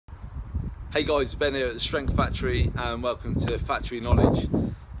Hey guys, Ben here at the Strength Factory and welcome to Factory Knowledge.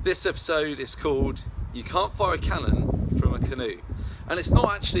 This episode is called You Can't Fire a Cannon from a Canoe. And it's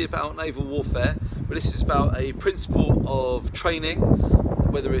not actually about naval warfare, but this is about a principle of training,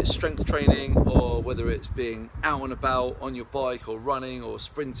 whether it's strength training or whether it's being out and about on your bike or running or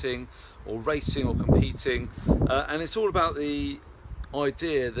sprinting or racing or competing. And it's all about the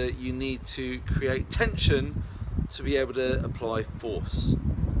idea that you need to create tension to be able to apply force.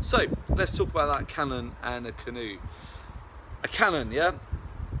 So let's talk about that cannon and a canoe. A cannon, yeah?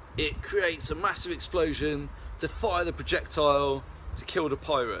 It creates a massive explosion to fire the projectile to kill the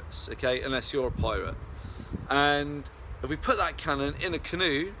pirates, okay? Unless you're a pirate. And if we put that cannon in a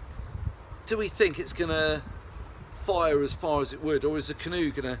canoe, do we think it's gonna fire as far as it would? Or is the canoe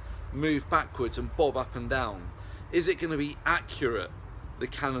gonna move backwards and bob up and down? Is it gonna be accurate, the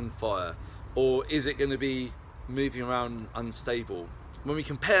cannon fire? Or is it gonna be moving around unstable? When we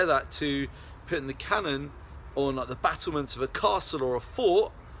compare that to putting the cannon on like the battlements of a castle or a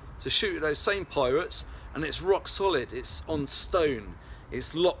fort to shoot at those same pirates, and it's rock solid, it's on stone,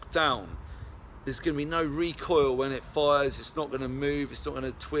 it's locked down, there's going to be no recoil when it fires, it's not going to move, it's not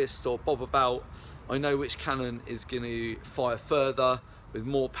going to twist or bob about. I know which cannon is going to fire further with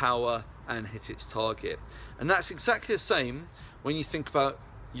more power and hit its target. And that's exactly the same when you think about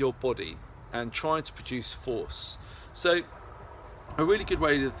your body and trying to produce force. So a really good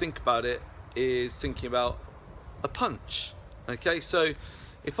way to think about it is thinking about a punch. Okay, so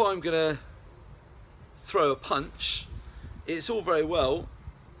if I'm gonna throw a punch, it's all very well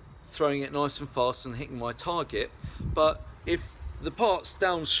throwing it nice and fast and hitting my target, but if the parts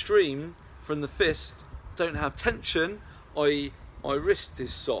downstream from the fist don't have tension, i.e. my wrist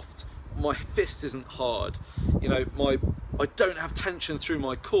is soft, my fist isn't hard, you know, I don't have tension through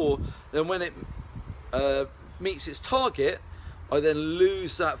my core, then when it meets its target, I then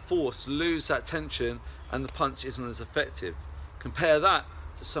lose that force, lose that tension, and the punch isn't as effective. Compare that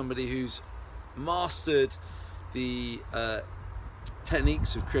to somebody who's mastered the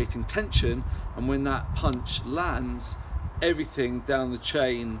techniques of creating tension, and when that punch lands, everything down the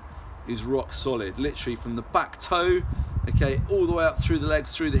chain is rock solid, literally from the back toe, okay, all the way up through the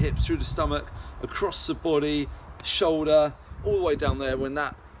legs, through the hips, through the stomach, across the body, shoulder, all the way down there. When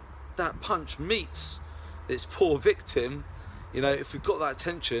that punch meets its poor victim, you know, if we've got that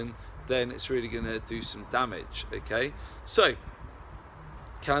tension, then it's really going to do some damage, okay? So,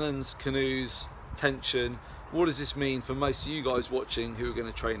 cannons, canoes, tension, what does this mean for most of you guys watching who are going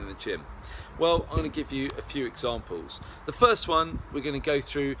to train in the gym? Well, I'm going to give you a few examples. The first one we're going to go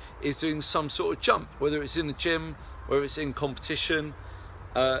through is doing some sort of jump, whether it's in the gym, whether it's in competition.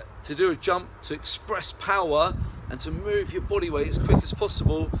 To do a jump, to express power and to move your body weight as quick as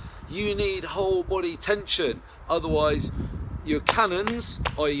possible, you need whole body tension. Otherwise, your cannons,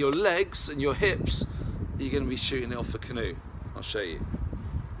 i.e. your legs and your hips, you're going to be shooting it off a canoe. I'll show you.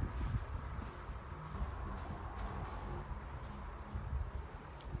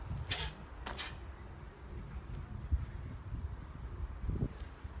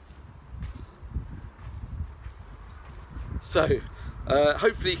 So,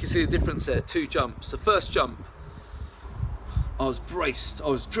 hopefully you can see the difference there, two jumps. The first jump, I was braced, I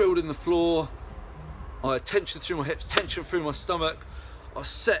was drilled in the floor, I had tension through my hips, tension through my stomach. I was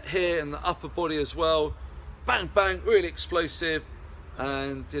set here in the upper body as well. Bang, bang, really explosive,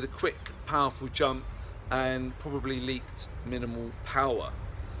 and did a quick, powerful jump and probably leaked minimal power.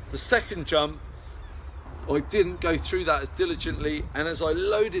 The second jump, I didn't go through that as diligently, and as I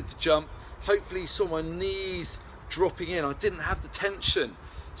loaded the jump, hopefully you saw my knees dropping in. I didn't have the tension.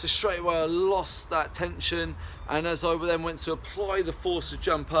 So straight away I lost that tension, and as I then went to apply the force to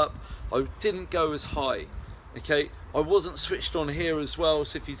jump up, I didn't go as high, okay? I wasn't switched on here as well,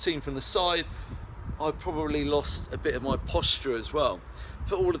 so if you'd seen from the side, I probably lost a bit of my posture as well.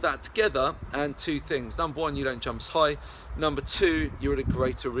 Put all of that together, and two things. Number one, you don't jump as high. Number two, you're at a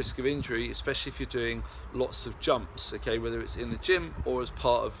greater risk of injury, especially if you're doing lots of jumps, okay? Whether it's in the gym or as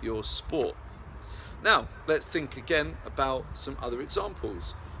part of your sport. Now, let's think again about some other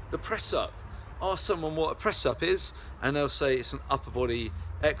examples. The press up. Ask someone what a press up is, and they'll say it's an upper body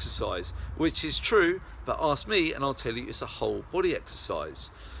exercise, which is true, but ask me and I'll tell you it's a whole body exercise.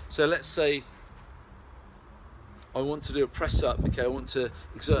 So let's say I want to do a press up, okay, I want to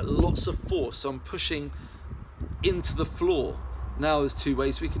exert lots of force, so I'm pushing into the floor. Now there's two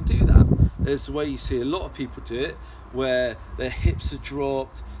ways we can do that. There's the way you see a lot of people do it, where their hips are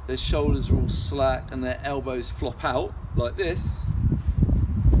dropped, their shoulders are all slack, and their elbows flop out like this.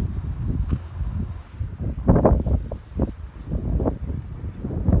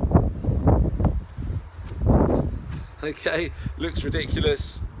 Okay, looks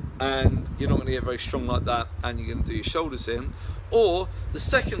ridiculous. and you're not going to get very strong like that, and you're going to do your shoulders in. Or the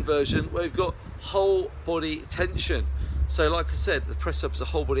second version, where you've got whole body tension. So like I said, the press up is a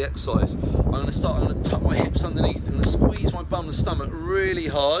whole body exercise. I'm going to tuck my hips underneath, I'm going to squeeze my bum and stomach really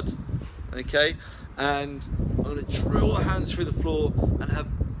hard, okay, and I'm going to drill the hands through the floor and have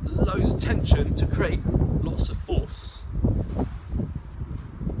loads of tension to create lots of force.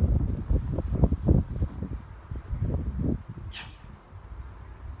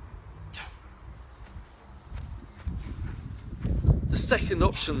 The second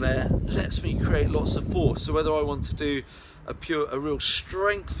option there lets me create lots of force. So whether I want to do a real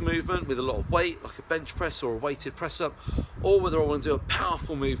strength movement with a lot of weight, like a bench press or a weighted press up, or whether I want to do a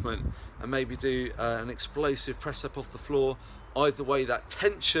powerful movement and maybe do an explosive press up off the floor, either way, that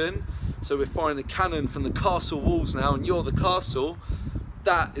tension, so we're firing the cannon from the castle walls now, and you're the castle,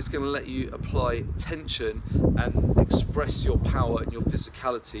 that is going to let you apply tension and express your power and your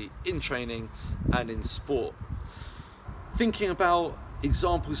physicality in training and in sport. Thinking about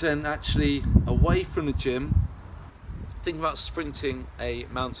examples then actually away from the gym, think about sprinting a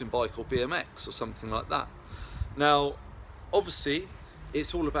mountain bike or BMX or something like that. Now, obviously,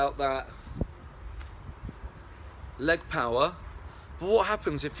 it's all about that leg power, but what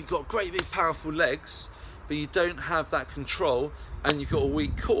happens if you've got great big powerful legs, but you don't have that control and you've got a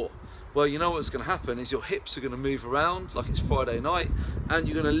weak core? Well, you know what's going to happen is your hips are going to move around like it's Friday night, and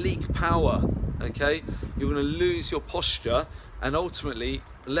you're going to leak power, okay? You're going to lose your posture, and ultimately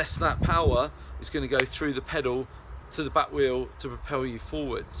less of that power is going to go through the pedal to the back wheel to propel you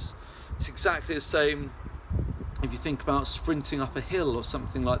forwards. It's exactly the same if you think about sprinting up a hill or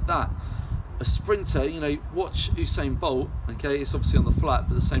something like that. A sprinter, you know, watch Usain Bolt, okay? It's obviously on the flat,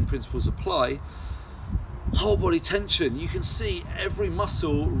 but the same principles apply. Whole body tension, you can see every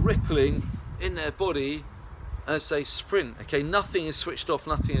muscle rippling in their body as they sprint, okay? Nothing is switched off,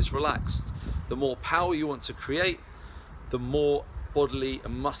 nothing is relaxed. The more power you want to create, the more bodily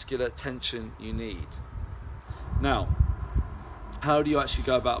and muscular tension you need. Now, how do you actually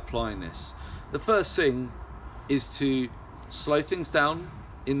go about applying this? The first thing is to slow things down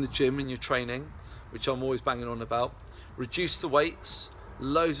in the gym, in your training, which I'm always banging on about. Reduce the weights.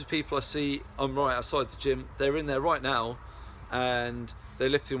 Loads of people I see, I'm right outside the gym, they're in there right now and they're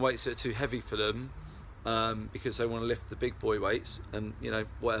lifting weights that are too heavy for them because they want to lift the big boy weights and, you know,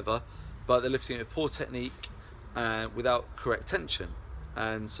 whatever, but they're lifting it with poor technique and without correct tension.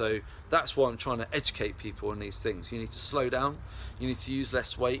 And so that's why I'm trying to educate people on these things. You need to slow down, you need to use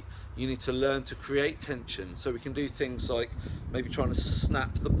less weight, you need to learn to create tension. So we can do things like maybe trying to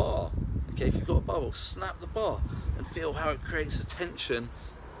snap the bar. Okay, if you've got a bar, well, snap the bar and feel how it creates a tension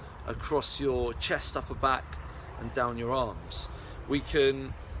across your chest, upper back and down your arms. We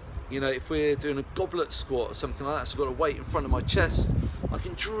can, you know, if we're doing a goblet squat or something like that, so I've got a weight in front of my chest, I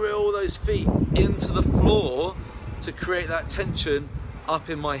can drill those feet into the floor to create that tension up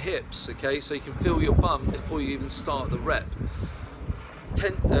in my hips, okay? So you can feel your bum before you even start the rep.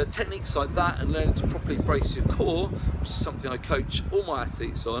 Techniques like that and learning to properly brace your core, which is something I coach all my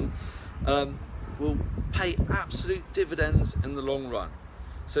athletes on, will pay absolute dividends in the long run.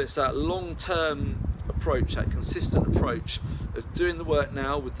 So it's that long-term approach, that consistent approach of doing the work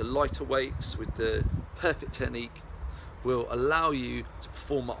now with the lighter weights, with the perfect technique, will allow you to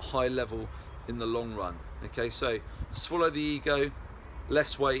perform at a high level in the long run. Okay, so swallow the ego,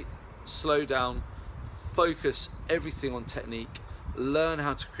 less weight, slow down, focus everything on technique, learn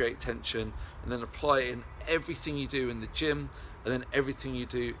how to create tension, and then apply it in everything you do in the gym and then everything you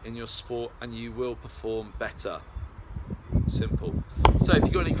do in your sport, and you will perform better. Simple. So if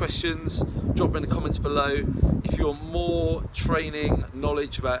you've got any questions, drop them in the comments below. If you want more training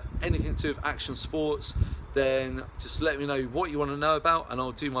knowledge about anything to do with action sports, then just let me know what you want to know about and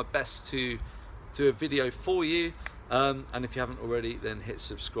I'll do my best to do a video for you. And if you haven't already, then hit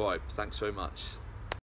subscribe. Thanks very much.